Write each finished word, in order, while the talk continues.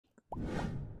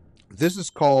This is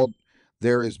called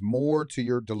There Is More to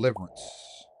Your Deliverance.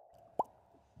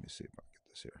 Let me see if I can get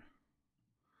this here.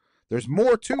 There's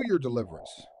more to your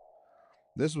deliverance.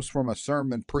 This was from a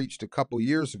sermon preached a couple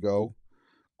years ago.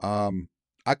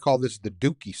 I call this the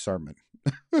Dookie sermon.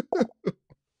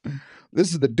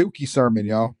 This is the Dookie sermon,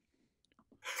 y'all.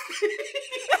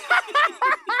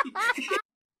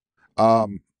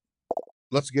 Um,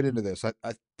 let's get into this. I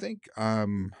think let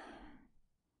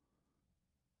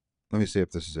me see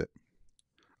if this is it.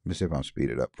 Let me see if I'm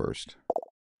speeded up first.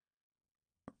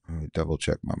 Let me double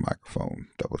check my microphone.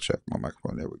 Double check my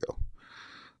microphone. There we go.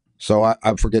 So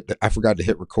I forgot to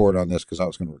hit record on this because I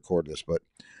was going to record this, but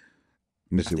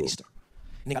let me see what. Easter.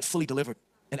 And they got fully delivered.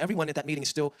 And everyone at that meeting is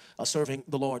still serving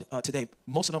the Lord today.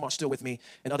 Most of them are still with me,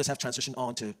 and others have transitioned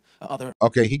on to other.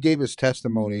 Okay, he gave his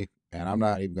testimony, and I'm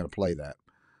not even going to play that,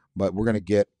 but we're going to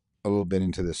get a little bit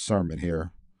into this sermon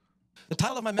here. The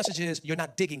title of my message is "You're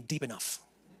Not Digging Deep Enough."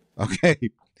 Okay,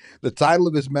 the title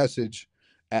of his message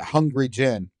at Hungry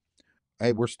Gen.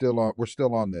 Hey, we're still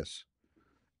on this.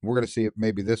 We're going to see if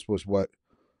maybe this was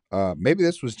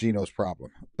Gino's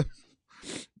problem.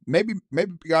 maybe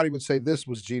Pagani would say this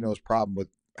was Gino's problem with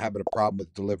having a problem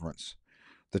with deliverance.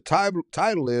 The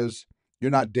title is You're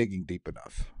Not Digging Deep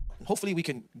Enough. Hopefully we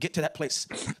can get to that place.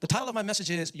 The title of my message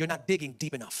is "You're Not Digging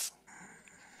Deep Enough."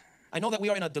 I know that we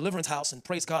are in a deliverance house, and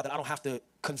praise God that I don't have to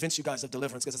convince you guys of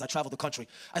deliverance, because as I travel the country,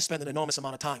 I spend an enormous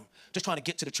amount of time just trying to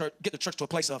get the church to a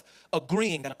place of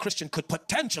agreeing that a Christian could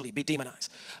potentially be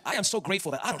demonized. I am so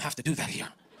grateful that I don't have to do that here.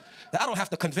 That I don't have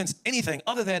to convince anything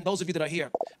other than those of you that are here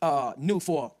new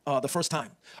for the first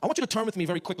time. I want you to turn with me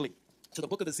very quickly to the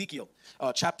book of Ezekiel,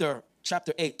 chapter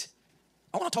 8.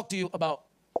 I want to talk to you about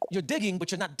you're digging,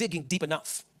 but you're not digging deep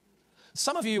enough.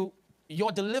 Some of you,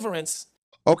 your deliverance.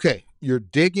 Okay, you're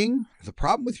digging. The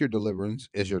problem with your deliverance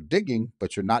is you're digging,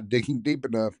 but you're not digging deep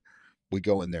enough. We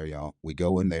go in there, y'all. We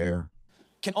go in there.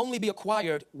 Can only be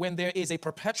acquired when there is a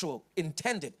perpetual,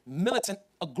 intended, militant,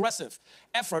 aggressive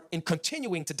effort in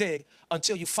continuing to dig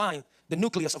until you find the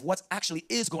nucleus of what actually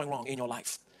is going wrong in your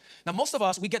life. Now, most of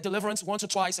us, we get deliverance once or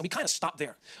twice, and we kind of stop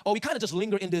there. Or we kind of just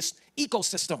linger in this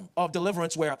ecosystem of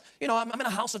deliverance where, I'm in a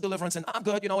house of deliverance, and I'm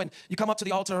good, and you come up to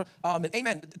the altar, and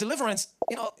amen. Deliverance,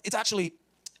 it's actually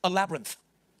a labyrinth.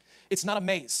 It's not a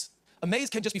maze. A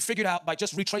maze can just be figured out by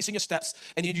just retracing your steps,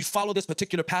 and then you follow this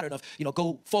particular pattern of,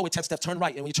 go forward 10 steps, turn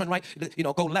right, and when you turn right,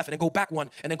 go left, and then go back one,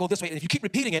 and then go this way. And if you keep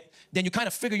repeating it, then you kind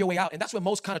of figure your way out. And that's where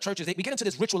most kind of churches, we get into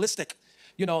this ritualistic,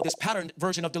 this pattern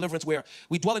version of deliverance where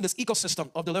we dwell in this ecosystem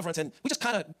of deliverance, and we just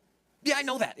kind of, yeah, I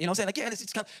know that, I'm saying, like, yeah,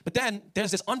 it's kind of, but then there's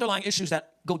this underlying issues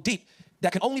that go deep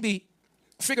that can only be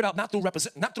figured out not through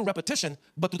repetition,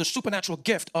 but through the supernatural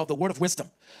gift of the word of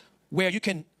wisdom, where you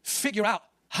can figure out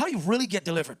how you really get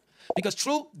delivered. Because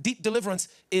true deep deliverance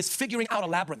is figuring out a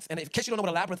labyrinth. And in case you don't know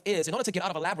what a labyrinth is, in order to get out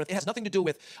of a labyrinth, it has nothing to do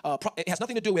with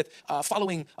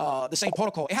following the same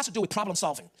protocol. It has to do with problem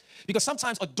solving. Because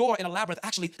sometimes a door in a labyrinth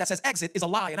actually that says exit is a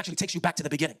lie and actually takes you back to the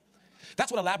beginning.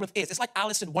 That's what a labyrinth is. It's like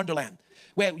Alice in Wonderland,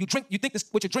 where you think this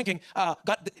what you're drinking,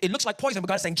 it looks like poison, but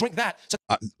God is saying drink that. So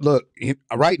Look,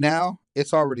 right now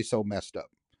it's already so messed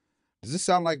up. Does this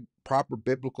sound like proper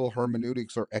biblical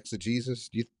hermeneutics or exegesis?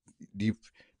 Do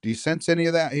you sense any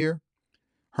of that here?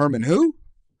 Herman who?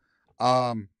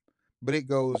 But it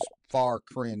goes far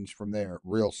cringe from there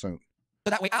real soon.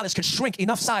 that way Alice can shrink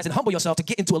enough size and humble yourself to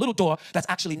get into a little door that's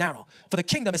actually narrow. For the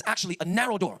kingdom is actually a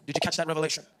narrow door. Did you catch that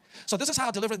revelation? So this is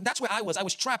how deliverance, that's where I was. I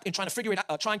was trapped in trying to figure it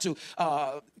out, trying to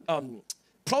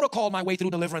protocol my way through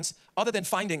deliverance, other than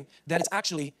finding that it's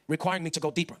actually requiring me to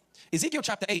go deeper. Ezekiel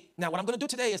chapter 8. Now, what I'm going to do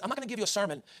today is I'm not going to give you a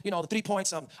sermon, the 3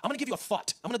 points. I'm going to give you a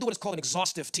thought. I'm going to do what is called an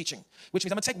exhaustive teaching, which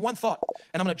means I'm going to take one thought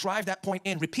and I'm going to drive that point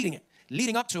in, repeating it,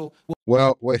 leading up to.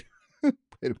 Well, wait, wait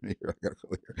a minute here. I got to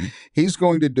go here. He's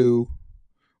going to do,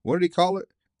 what did he call it?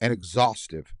 An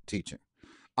exhaustive teaching.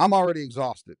 I'm already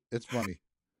exhausted. It's funny.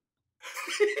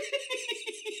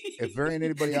 If there ain't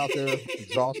anybody out there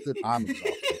exhausted, I'm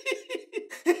exhausted.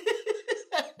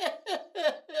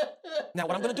 Now,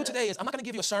 what I'm going to do today is I'm not going to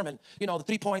give you a sermon, the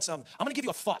 3 points. I'm going to give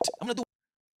you a thought. I'm going to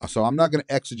do. So I'm not going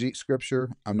to exegete scripture.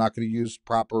 I'm not going to use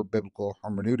proper biblical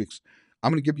hermeneutics.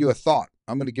 I'm going to give you a thought.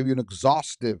 I'm going to give you an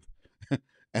exhausting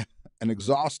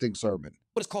sermon.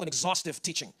 What is called an exhaustive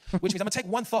teaching, which means I'm going to take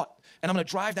one thought and I'm going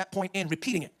to drive that point in,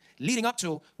 repeating it, leading up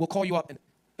to. We'll call you up and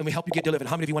we help you get delivered.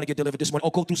 How many of you want to get delivered this morning?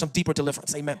 Or go through some deeper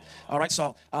deliverance? Amen. All right,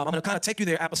 so I'm going to kind of take you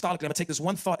there apostolically. I'm going to take this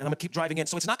one thought and I'm going to keep driving in.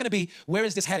 So it's not going to be, where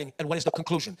is this heading and what is the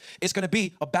conclusion? It's going to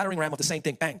be a battering ram of the same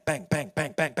thing. Bang, bang, bang,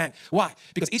 bang, bang, bang. Why?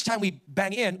 Because each time we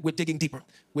bang in, we're digging deeper.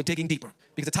 We're digging deeper.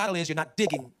 Because the title is, you're not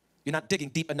digging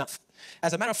deep enough.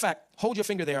 As a matter of fact, hold your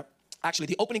finger there Actually,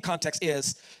 the opening context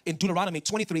is in Deuteronomy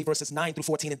 23, verses 9 through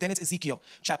 14, and then it's Ezekiel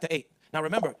chapter 8. Now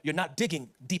remember, you're not digging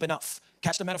deep enough.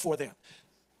 Catch the metaphor there.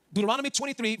 Deuteronomy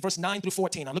 23, verse 9 through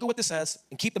 14. Now look at what this says,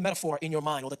 and keep the metaphor in your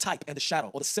mind, or the type and the shadow,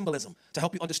 or the symbolism, to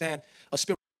help you understand a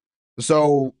spirit.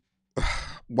 So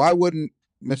why wouldn't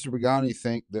Mr. Pagani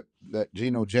think that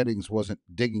Geno Jennings wasn't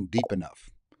digging deep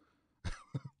enough?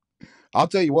 I'll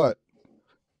tell you what,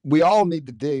 we all need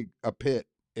to dig a pit.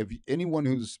 If anyone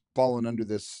who's fallen under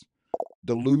this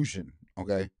delusion,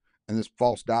 okay, and this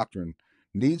false doctrine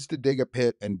needs to dig a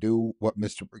pit and do what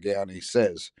Mr. Pagani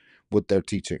says with their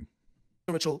teaching.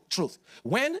 Spiritual truth.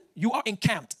 When you are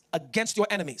encamped against your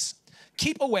enemies,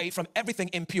 keep away from everything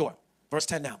impure. Verse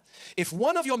 10 now. If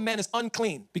one of your men is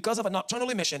unclean because of a nocturnal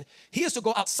emission, he is to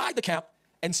go outside the camp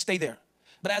and stay there.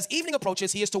 But as evening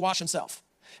approaches, he is to wash himself.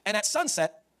 And at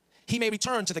sunset, he may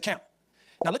return to the camp.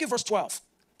 Now look at verse 12.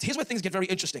 Here's where things get very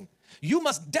interesting. You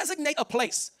must designate a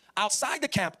place outside the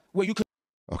camp where you could.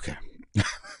 Okay.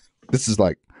 This is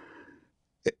like,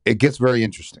 it gets very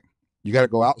interesting. You got to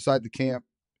go outside the camp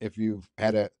if you've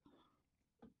had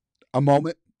a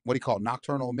moment, what do you call it,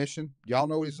 nocturnal emission? Y'all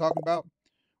know what he's talking about?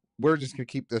 We're just going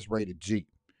to keep this rated G.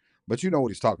 But you know what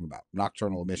he's talking about,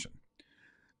 nocturnal emission.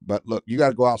 But look, you got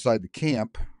to go outside the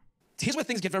camp. Here's where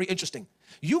things get very interesting.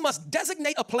 You must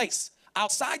designate a place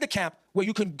outside the camp where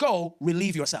you can go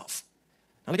relieve yourself.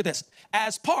 Now look at this.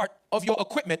 As part of your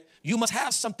equipment, you must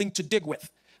have something to dig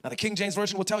with. Now the King James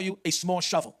Version will tell you a small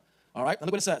shovel. All right, now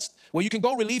look what it says. Where you can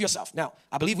go relieve yourself. Now,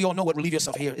 I believe we all know what relieve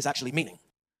yourself here is actually meaning.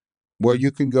 Where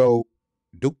you can go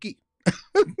dookie.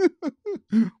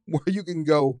 Where you can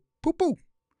go poo-poo.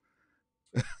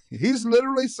 He's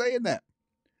literally saying that.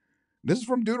 This is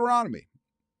from Deuteronomy.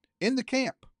 In the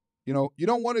camp. You know, you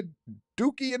don't want to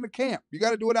dookie in the camp. You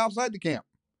got to do it outside the camp.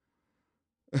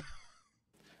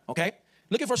 Okay?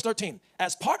 Look at verse 13.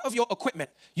 As part of your equipment,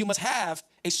 you must have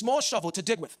a small shovel to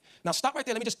dig with. Now stop right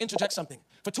there. Let me just interject something.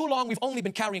 For too long, we've only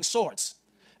been carrying swords.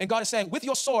 And God is saying, with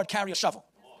your sword, carry a shovel.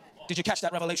 Did you catch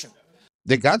that revelation?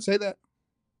 Did God say that?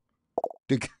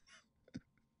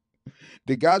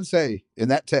 Did God say in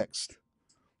that text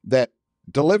that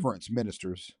deliverance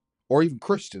ministers or even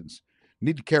Christians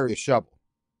need to carry a shovel?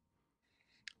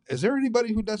 Is there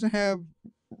anybody who doesn't have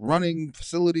running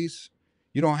facilities?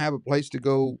 You don't have a place to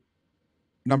go,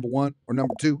 number one or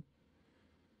number two?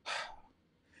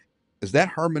 Is that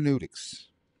hermeneutics,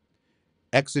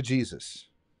 exegesis,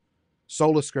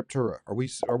 sola scriptura?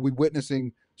 Are we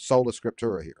witnessing sola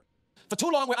scriptura here? For too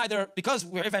long, we're either, because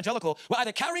we're evangelical, we're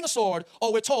either carrying a sword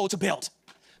or we're told to build.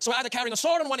 So we're either carrying a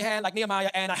sword on one hand, like Nehemiah,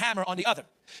 and a hammer on the other.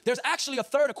 There's actually a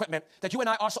third equipment that you and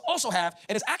I also have,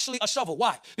 and it's actually a shovel.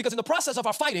 Why? Because in the process of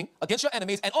our fighting against your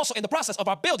enemies, and also in the process of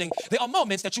our building, there are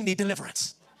moments that you need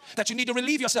deliverance, that you need to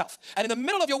relieve yourself. And in the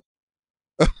middle of your...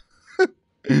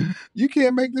 You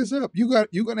can't make this up. You're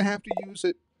gonna have to use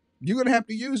it. You're gonna have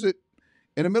to use it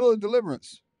in the middle of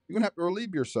deliverance. You're gonna have to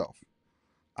relieve yourself.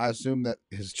 I assume that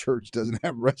his church doesn't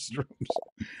have restrooms.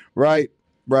 Right.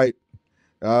 They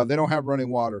don't have running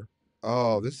water.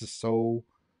 Oh, this is so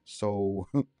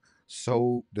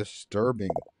disturbing.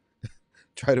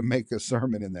 Try to make a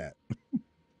sermon in that.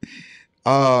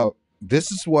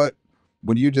 This is what,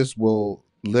 when you just will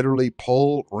literally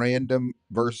pull random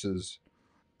verses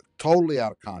totally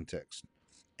out of context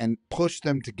and push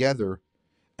them together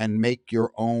and make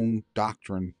your own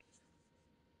doctrine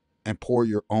and pour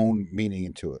your own meaning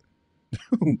into it.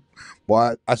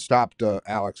 Well, I stopped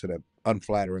Alex at an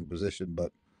unflattering position,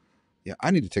 but yeah,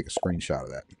 I need to take a screenshot of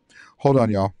that. Hold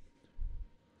on, y'all.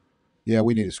 Yeah,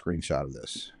 we need a screenshot of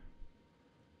this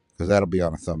because that'll be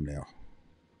on a thumbnail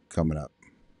coming up.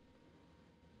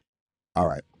 All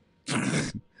right.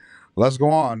 Let's go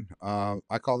on.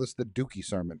 I call this the Dookie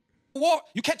sermon. War,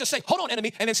 you can't just say, hold on,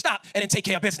 enemy, and then stop and then take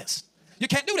care of business. You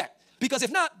can't do that. Because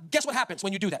if not, guess what happens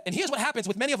when you do that? And here's what happens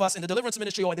with many of us in the deliverance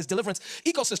ministry or in this deliverance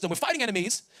ecosystem. We're fighting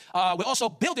enemies. We're also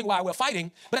building while we're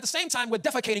fighting. But at the same time, we're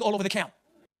defecating all over the camp.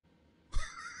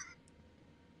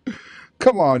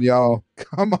 Come on, y'all.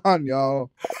 Come on,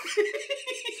 y'all.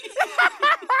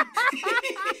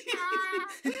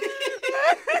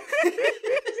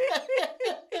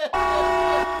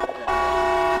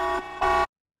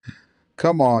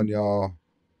 Come on, y'all.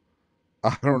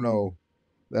 I don't know.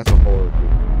 That's a horror.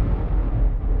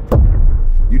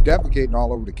 You defecating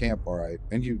all over the camp, all right,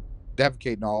 and you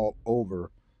defecating all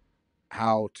over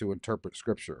how to interpret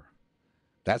scripture.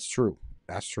 That's true.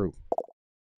 That's true.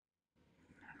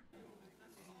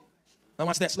 Now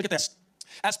watch this. Look at this.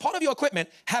 As part of your equipment,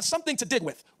 have something to dig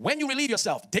with. When you relieve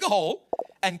yourself, dig a hole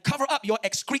and cover up your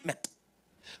excrement.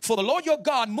 For the Lord your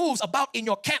God moves about in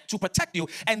your camp to protect you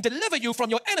and deliver you from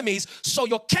your enemies, so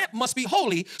your camp must be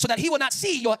holy, so that he will not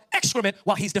see your excrement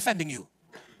while he's defending you.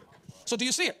 So do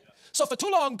you see it? So for too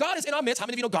long, God is in our midst. How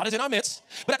many of you know God is in our midst?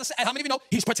 But how many of you know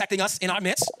he's protecting us in our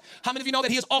midst? How many of you know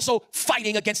that he is also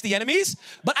fighting against the enemies?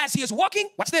 But as he is walking,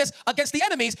 watch this, against the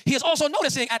enemies, he is also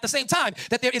noticing at the same time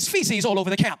that there is feces all over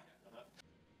the camp.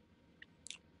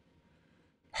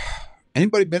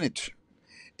 Anybody been in?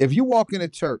 If you walk in a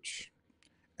church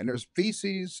and there's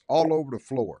feces all over the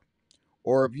floor,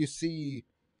 or if you see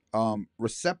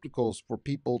receptacles for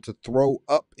people to throw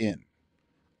up in,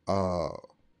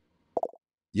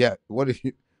 yeah, what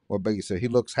Becky said, he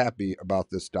looks happy about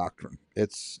this doctrine.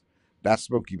 That's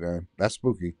spooky, man. That's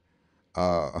spooky.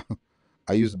 I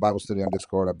use the Bible study on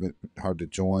Discord. I've been hard to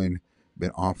join,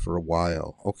 been off for a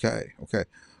while. Okay.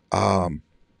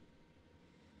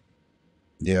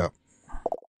 Yeah.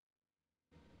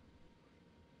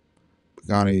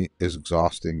 Pagani is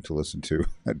exhausting to listen to.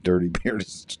 That dirty beard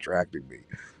is distracting me.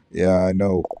 Yeah, I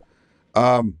know.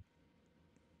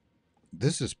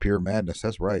 This is pure madness.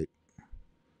 That's right.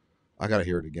 I gotta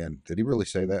hear it again. Did he really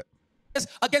say that?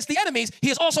 Against the enemies, he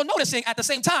is also noticing at the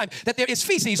same time that there is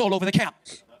feces all over the camp.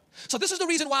 So this is the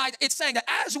reason why it's saying that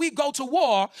as we go to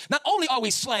war, not only are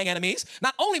we slaying enemies,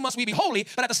 not only must we be holy,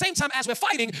 but at the same time as we're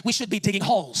fighting, we should be digging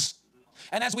holes.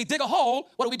 And as we dig a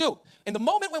hole, what do? In the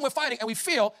moment when we're fighting and we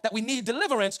feel that we need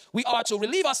deliverance, we are to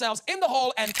relieve ourselves in the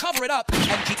hole and cover it up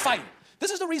and keep fighting. This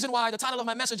is the reason why the title of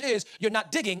my message is, You're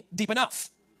Not Digging Deep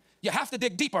Enough. You have to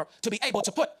dig deeper to be able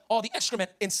to put all the excrement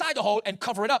inside the hole and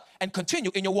cover it up and continue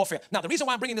in your warfare. Now, the reason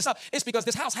why I'm bringing this up is because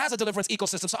this house has a deliverance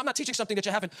ecosystem, so I'm not teaching something that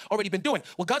you haven't already been doing.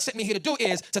 What God sent me here to do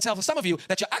is to tell some of you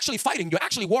that you're actually fighting, you're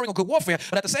actually warring a good warfare,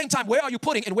 but at the same time, where are you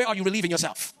putting and where are you relieving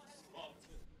yourself?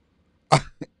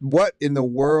 What in the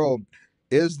world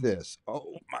is this?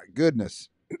 Oh, my goodness.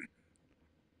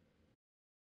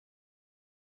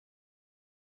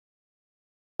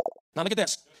 Now, look at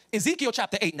this. Ezekiel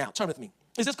chapter 8 now. Turn with me.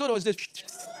 Is this good or is this?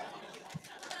 Is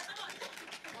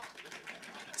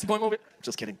he going over it?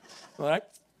 Just kidding. All right.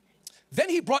 Then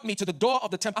he brought me to the door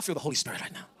of the temple. I feel the Holy Spirit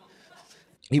right now.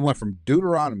 He went from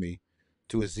Deuteronomy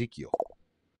to Ezekiel.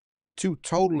 Two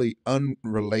totally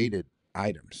unrelated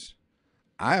items.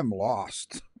 I am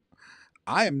lost.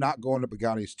 I am not going to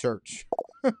Pagani's church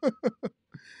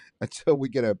until we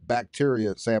get a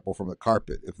bacteria sample from the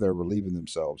carpet if they're relieving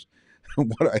themselves.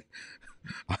 What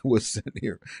I was sent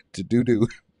here to do.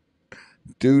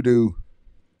 Then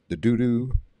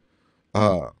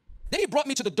he brought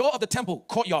me to the door of the temple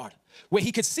courtyard where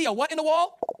he could see a what in the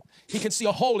wall? He could see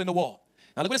a hole in the wall.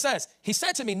 Now look what it says. He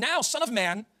said to me, now, son of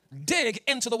man, dig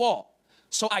into the wall.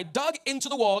 So I dug into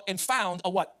the wall and found a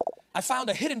what? I found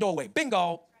a hidden doorway.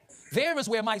 Bingo. There is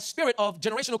where my spirit of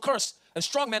generational curse and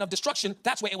strongman of destruction,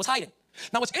 that's where it was hiding.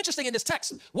 Now what's interesting in this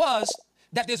text was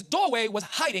that this doorway was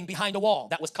hiding behind a wall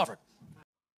that was covered.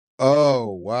 Oh,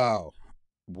 wow.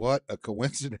 What a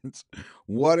coincidence.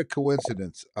 What a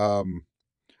coincidence.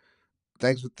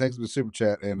 Thanks for the super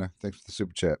chat, Anna. Thanks for the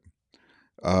super chat.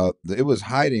 It was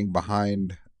hiding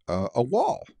behind a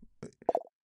wall.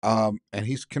 And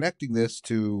he's connecting this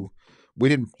to, we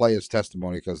didn't play his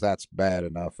testimony because that's bad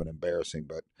enough and embarrassing,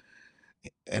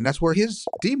 and that's where his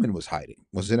demon was hiding,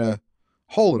 was in a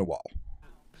hole in a wall.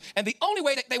 And the only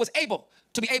way that they was able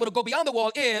to be able to go beyond the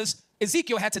wall is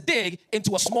Ezekiel had to dig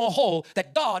into a small hole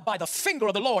that God, by the finger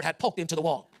of the Lord, had poked into the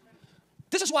wall.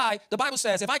 This is why the Bible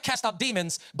says, if I cast out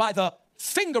demons by the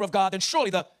finger of God, then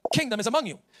surely the kingdom is among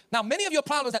you. Now, many of your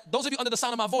problems, that those of you under the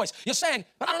sound of my voice, you're saying,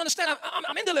 but I don't understand.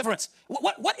 I'm in deliverance.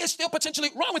 What is still potentially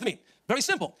wrong with me? Very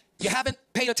simple. You haven't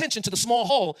paid attention to the small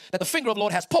hole that the finger of the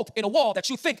Lord has poked in a wall that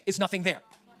you think is nothing there.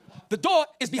 The door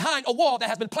is behind a wall that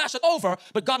has been plastered over,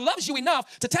 but God loves you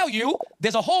enough to tell you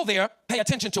there's a hole there, pay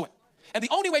attention to it. And the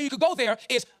only way you could go there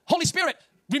is, Holy Spirit,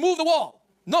 remove the wall.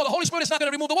 No, the Holy Spirit is not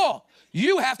going to remove the wall.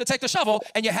 You have to take the shovel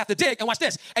and you have to dig, and watch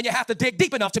this, and you have to dig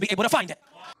deep enough to be able to find it.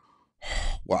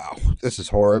 Wow, this is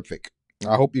horrific.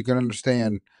 I hope you can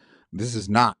understand this is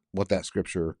not what that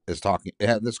scripture is talking.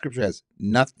 The scripture has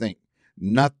nothing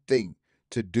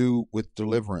to do with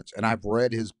deliverance. And I've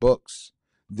read his books.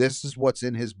 This is what's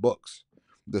in his books.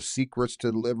 The Secrets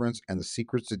to Deliverance and the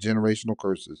Secrets to Generational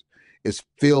Curses is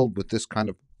filled with this kind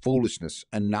of foolishness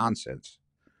and nonsense.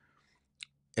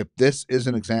 If this is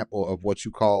an example of what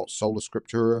you call sola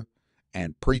scriptura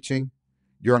and preaching,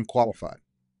 you're unqualified.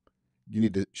 You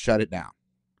need to shut it down.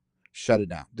 Shut it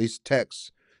down. These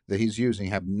texts that he's using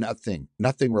have nothing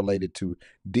related to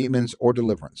demons or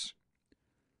deliverance.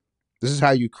 This is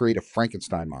how you create a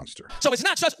Frankenstein monster. So it's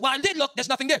not just, well, I did look, there's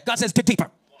nothing there. God says, dig deeper.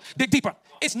 Dig deeper.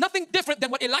 It's nothing different than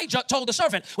what Elijah told the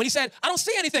servant when he said, I don't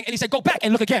see anything. And he said, go back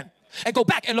and look again. And go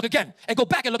back and look again. And go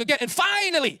back and look again. And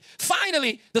finally,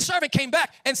 the servant came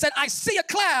back and said, I see a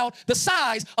cloud the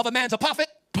size of a man's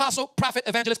apostle, prophet,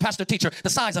 evangelist, pastor, teacher, the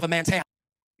size of a man's hand.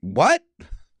 What?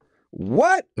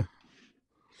 What?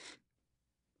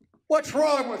 What's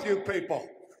wrong with you people?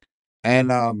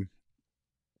 And I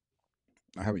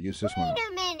haven't used this one. Wait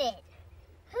a minute.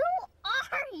 Who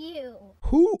are you?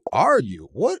 Who are you?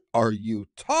 What are you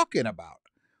talking about?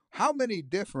 How many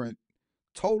different,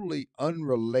 totally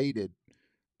unrelated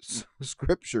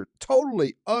scripture,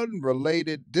 totally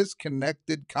unrelated,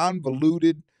 disconnected,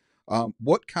 convoluted?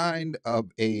 What kind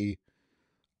of a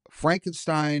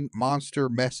Frankenstein monster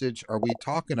message are we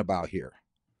talking about here?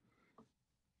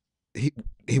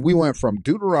 We went from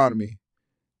Deuteronomy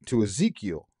to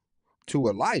Ezekiel to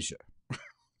Elijah.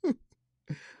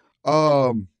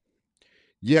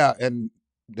 Yeah, and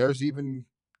there's even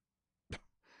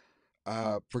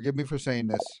forgive me for saying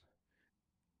this,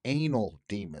 anal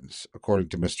demons, according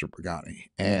to Mr. Pagani,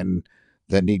 and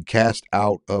that need cast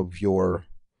out of your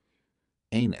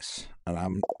anus. And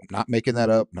I'm not making that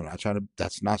up. I'm not trying to,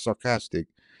 that's not sarcastic.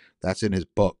 That's in his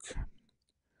book.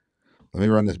 Let me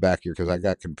run this back here because I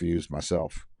got confused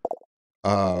myself.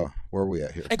 Where are we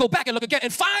at here? And go back and look again.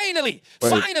 And finally,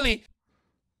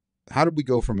 how did we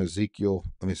go from Ezekiel?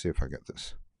 Let me see if I get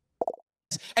this.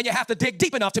 And you have to dig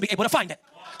deep enough to be able to find it.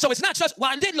 So it's not just,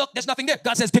 well, I did look, there's nothing there.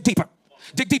 God says, dig deeper.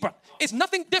 Dig deeper. It's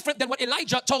nothing different than what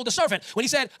Elijah told the servant when he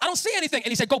said, I don't see anything.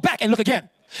 And he said, go back and look again.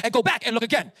 And go back and look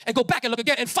again. And go back and look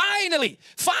again. And finally,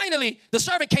 the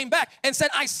servant came back and said,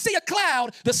 I see a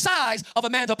cloud the size of a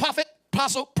man's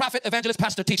apostle, prophet, evangelist,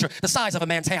 pastor, teacher, the size of a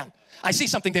man's hand. I see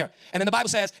something there. And then the Bible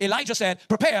says, Elijah said,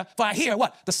 prepare, for I hear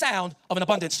what? The sound of an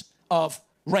abundance of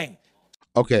rain.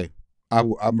 Okay,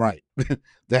 I'm right.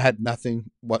 They had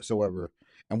nothing whatsoever.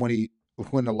 And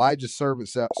when Elijah's servant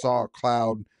saw a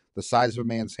cloud the size of a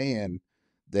man's hand,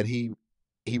 that he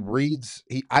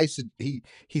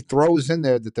throws in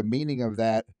there that the meaning of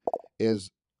that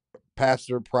is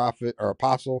pastor, prophet, or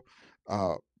apostle,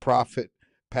 prophet,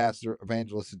 pastor,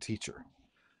 evangelist, and teacher.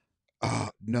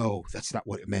 No, that's not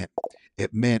what it meant.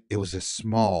 It meant it was a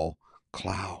small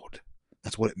cloud.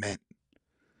 That's what it meant.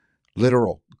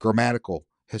 Literal, grammatical,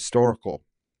 historical,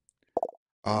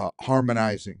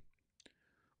 harmonizing.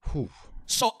 Whew.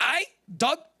 So I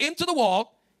dug into the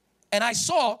wall and I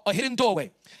saw a hidden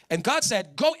doorway. And God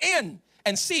said, go in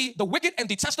and see the wicked and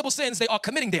detestable sins they are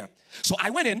committing there. So I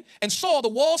went in and saw the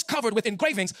walls covered with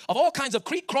engravings of all kinds of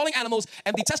crawling animals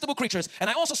and detestable creatures. And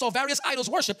I also saw various idols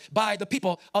worshipped by the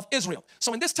people of Israel.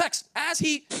 So in this text, as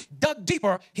he dug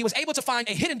deeper, he was able to find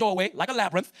a hidden doorway, like a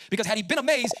labyrinth, because had he been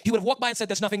amazed, he would have walked by and said,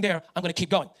 there's nothing there. I'm going to keep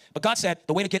going. But God said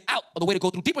the way to get out, or the way to go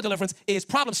through deeper deliverance, is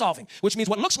problem solving, which means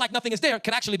what looks like nothing is there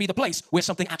can actually be the place where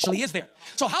something actually is there.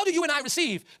 So how do you and I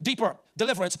receive deeper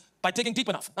deliverance? By digging deep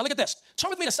enough. Now look at this.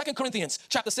 Turn with me to 2 Corinthians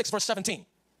chapter 6, verse 17.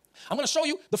 I'm going to show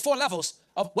you the 4 levels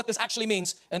of what this actually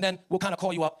means, and then we'll kind of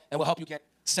call you up and we'll help you get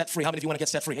set free. How many of you want to get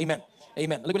set free? Amen.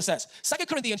 Amen. Look what it says. 2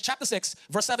 Corinthians chapter 6,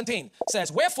 verse 17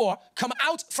 says, wherefore, come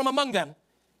out from among them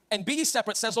and be ye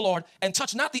separate, says the Lord, and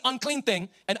touch not the unclean thing,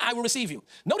 and I will receive you.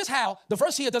 Notice how the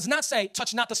verse here does not say,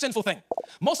 touch not the sinful thing.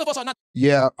 Most of us are not.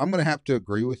 Yeah, I'm going to have to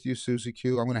agree with you, Susie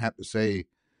Q. I'm going to have to say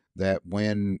that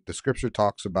when the scripture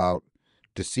talks about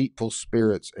deceitful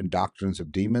spirits and doctrines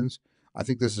of demons, I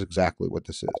think this is exactly what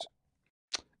this is.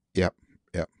 Yep.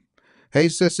 Hey,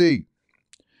 sissy.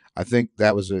 I think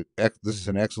this is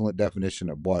an excellent definition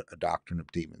of what a doctrine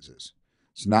of demons is.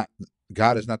 It's not,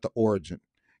 God is not the origin.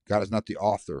 God is not the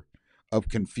author of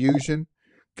confusion.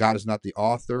 God is not the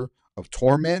author of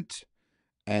torment.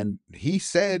 And he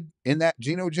said in that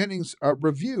Geno Jennings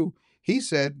review, he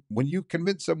said, when you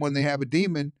convince someone they have a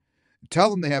demon, tell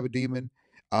them they have a demon,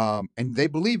 and they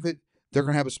believe it, they're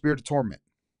going to have a spirit of torment.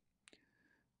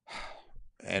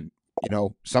 And,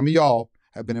 some of y'all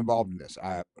have been involved in this.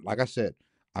 Like I said,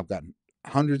 I've gotten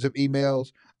hundreds of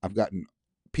emails. I've gotten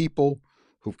people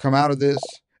who've come out of this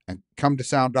and come to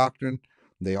sound doctrine.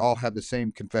 They all have the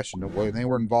same confession that when they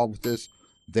were involved with this,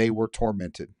 they were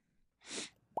tormented.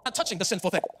 Not touching the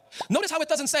sinful thing. Notice how it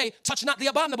doesn't say, touch not the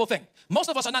abominable thing. Most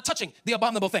of us are not touching the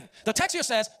abominable thing. The text here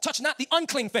says, touch not the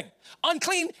unclean thing.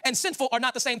 Unclean and sinful are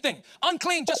not the same thing.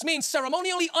 Unclean just means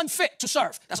ceremonially unfit to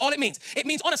serve. That's all it means. It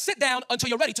means on a sit down until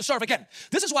you're ready to serve again.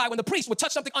 This is why when the priest would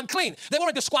touch something unclean, they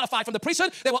weren't disqualified from the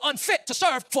priesthood. They were unfit to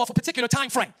serve for a particular time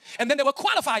frame. And then they were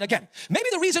qualified again. Maybe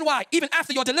the reason why, even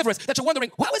after your deliverance, that you're wondering,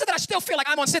 why is it that I still feel like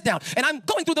I'm on sit down and I'm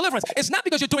going through deliverance? It's not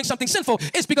because you're doing something sinful.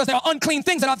 It's because there are unclean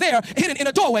things that are there hidden in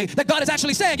a doorway that God is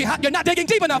actually saying you're not digging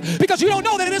deep enough because you don't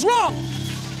know that it is wrong.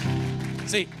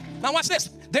 See, now watch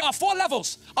this. There are 4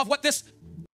 levels of what this.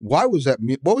 Why was that?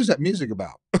 What was that music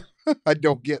about? I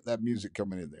don't get that music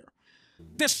coming in there.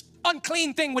 This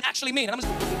unclean thing would actually mean. And I'm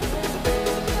just